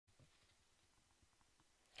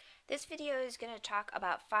This video is going to talk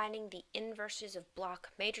about finding the inverses of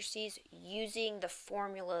block matrices using the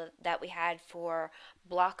formula that we had for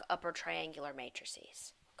block upper triangular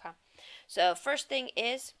matrices. Okay, so first thing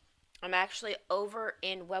is I'm actually over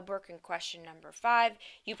in webwork in question number 5.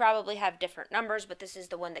 You probably have different numbers, but this is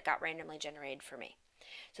the one that got randomly generated for me.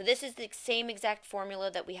 So this is the same exact formula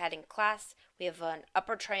that we had in class. We have an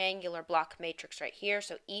upper triangular block matrix right here,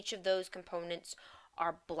 so each of those components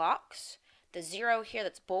are blocks. The 0 here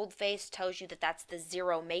that's bold-faced tells you that that's the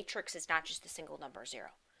 0 matrix. It's not just the single number 0.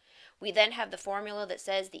 We then have the formula that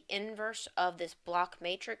says the inverse of this block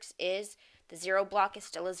matrix is the 0 block is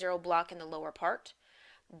still a 0 block in the lower part.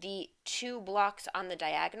 The 2 blocks on the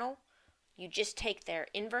diagonal, you just take their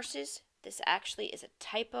inverses. This actually is a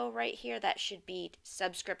typo right here. That should be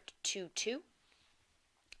subscript 2.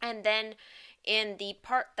 And then in the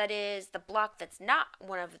part that is the block that's not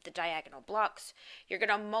one of the diagonal blocks, you're going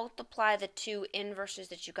to multiply the 2 inverses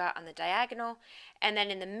that you got on the diagonal, and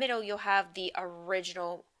then in the middle you'll have the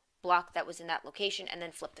original block that was in that location, and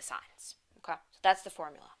then flip the signs. Okay, so that's the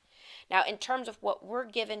formula. Now in terms of what we're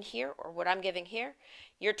given here, or what I'm giving here,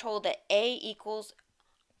 you're told that A equals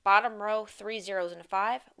bottom row 3 zeros and a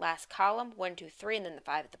 5, last column 1 2 3, and then the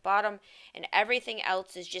 5 at the bottom, and everything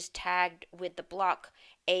else is just tagged with the block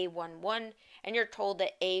A11, and you're told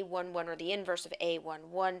that A11, or the inverse of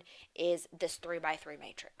A11, is this 3 by 3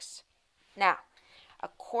 matrix. Now,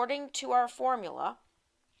 according to our formula,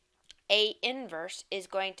 A inverse is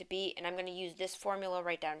going to be, and I'm going to use this formula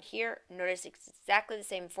right down here. Notice it's exactly the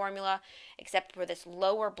same formula, except for this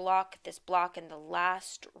lower block, this block in the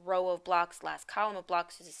last row of blocks, last column of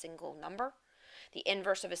blocks is a single number. The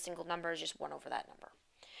inverse of a single number is just 1 over that number.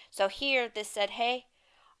 So here, this said, hey,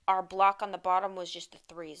 our block on the bottom was just the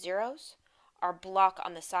 3 zeros. Our block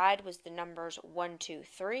on the side was the numbers 1, 2,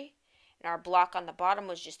 3. And our block on the bottom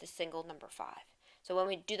was just the single number 5. So when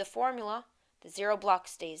we do the formula, the 0 block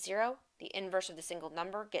stays 0. The inverse of the single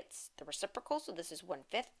number gets the reciprocal, so this is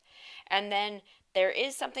 1/5. And then there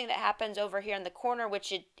is something that happens over here in the corner,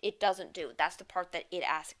 which it doesn't do. That's the part that it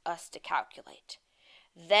asks us to calculate.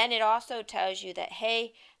 Then it also tells you that,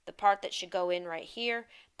 hey, the part that should go in right here,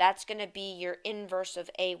 that's going to be your inverse of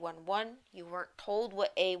A11. You weren't told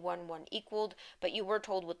what A11 equaled, but you were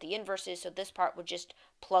told what the inverse is, so this part would just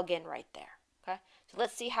plug in right there. Okay, so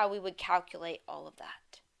let's see how we would calculate all of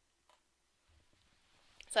that.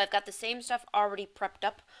 So I've got the same stuff already prepped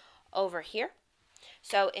up over here.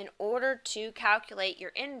 So in order to calculate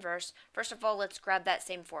your inverse, first of all, let's grab that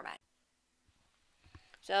same format.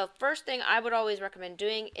 So first thing I would always recommend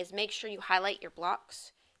doing is make sure you highlight your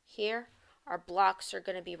blocks. Here, our blocks are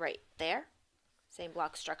going to be right there. Same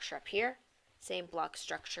block structure up here. Same block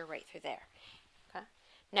structure right through there. Okay.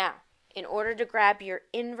 Now, in order to grab your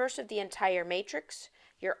inverse of the entire matrix,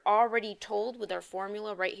 you're already told with our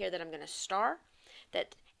formula right here that I'm going to star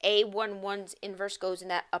that A11's inverse goes in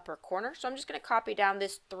that upper corner. So I'm just going to copy down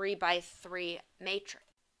this 3 by 3 matrix.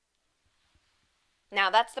 Now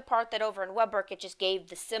that's the part that over in webwork it just gave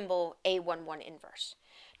the symbol A11 inverse.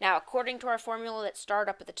 Now according to our formula that started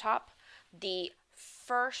up at the top, the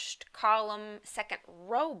first column, second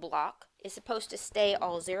row block is supposed to stay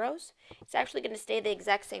all zeros. It's actually going to stay the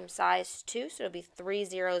exact same size too, so it'll be 3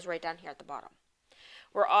 zeros right down here at the bottom.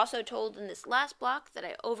 We're also told in this last block that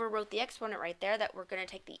I overwrote the exponent right there that we're going to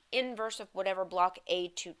take the inverse of whatever block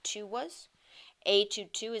A22 was.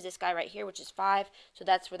 A22 is this guy right here, which is 5, so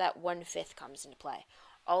that's where that 1/5 comes into play.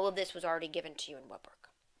 All of this was already given to you in webwork.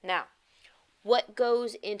 Now, what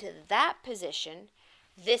goes into that position,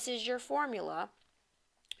 this is your formula,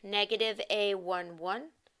 negative A11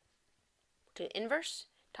 to inverse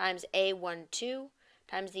times A12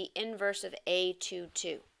 times the inverse of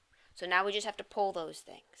A22. So now we just have to pull those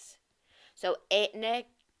things. So the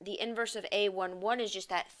inverse of A11 is just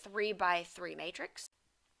that 3 by 3 matrix.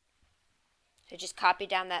 So just copy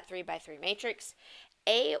down that 3 by 3 matrix.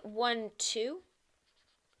 A12,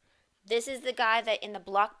 this is the guy that in the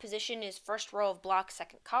block position is first row of blocks,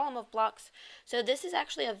 second column of blocks. So this is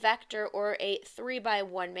actually a vector or a 3 by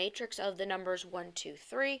 1 matrix of the numbers 1, 2,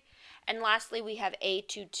 3. And lastly, we have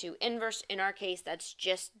A22 inverse. In our case, that's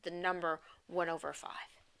just the number 1 over 5.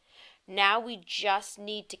 Now we just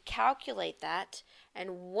need to calculate that,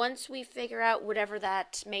 and once we figure out whatever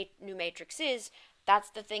that new matrix is, that's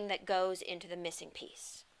the thing that goes into the missing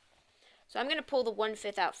piece. So I'm going to pull the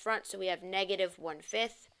 1/5 out front, so we have negative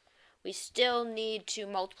 1/5. We still need to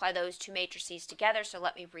multiply those two matrices together, so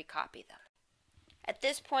let me recopy them. At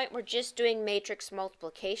this point, we're just doing matrix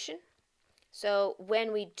multiplication. So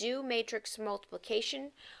when we do matrix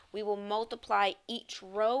multiplication, we will multiply each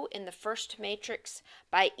row in the first matrix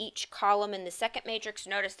by each column in the second matrix.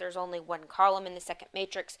 Notice there's only one column in the second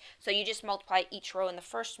matrix, so you just multiply each row in the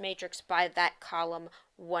first matrix by that column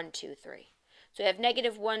 1, 2, 3. So we have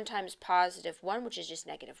negative 1 times positive 1, which is just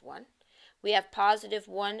negative 1. We have positive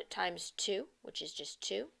 1 times 2, which is just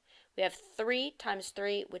 2. We have 3 times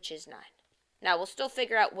 3, which is 9. Now, we'll still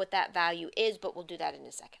figure out what that value is, but we'll do that in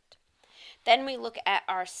a second. Then we look at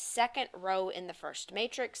our second row in the first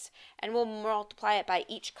matrix, and we'll multiply it by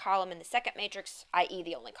each column in the second matrix, i.e.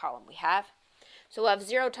 the only column we have. So we'll have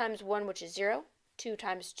 0 times 1, which is 0, 2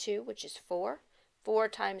 times 2, which is 4, 4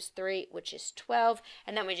 times 3, which is 12,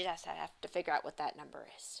 and then we just have to figure out what that number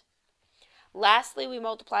is. Lastly, we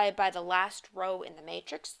multiply it by the last row in the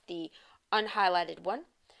matrix, the unhighlighted one.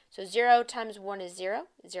 So 0 times 1 is 0,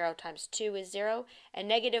 0 times 2 is 0, and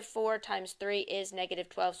negative 4 times 3 is negative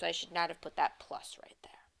 12, so I should not have put that plus right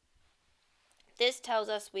there. This tells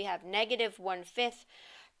us we have negative 1/5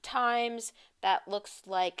 times, that looks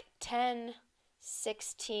like 10,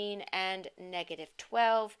 16, and negative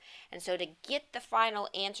 12. And so to get the final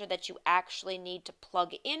answer that you actually need to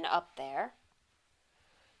plug in up there,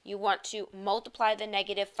 you want to multiply the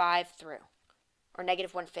negative 5 through, or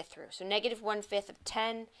negative 1/5 through. So negative 1/5 of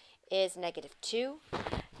 10 is negative 2.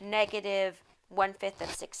 Negative 1/5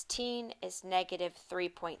 of 16 is negative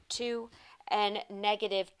 3.2. And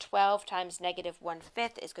negative 12 times negative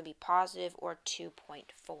 1/5 is going to be positive, or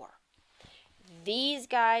 2.4. These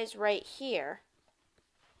guys right here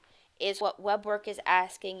is what webwork is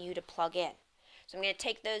asking you to plug in. So I'm going to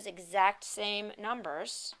take those exact same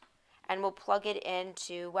numbers and we'll plug it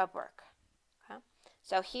into webwork. Okay?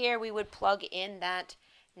 So here we would plug in that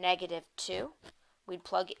negative 2. We'd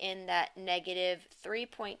plug in that negative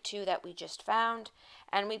 3.2 that we just found,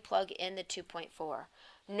 and we plug in the 2.4.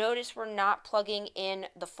 Notice we're not plugging in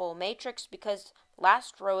the full matrix because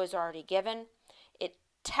last row is already given. It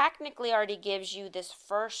technically already gives you this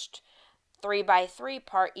first 3 by 3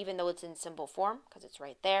 part, even though it's in symbol form, because it's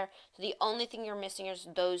right there. So the only thing you're missing is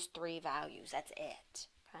those 3 values. That's it.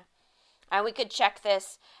 Okay? And we could check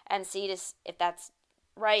this and see this, if that's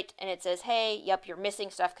right, and it says, hey, yep, you're missing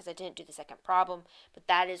stuff because I didn't do the second problem, but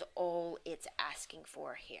that is all it's asking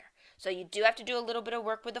for here. So you do have to do a little bit of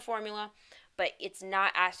work with the formula, but it's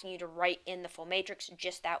not asking you to write in the full matrix,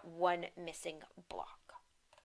 just that one missing block.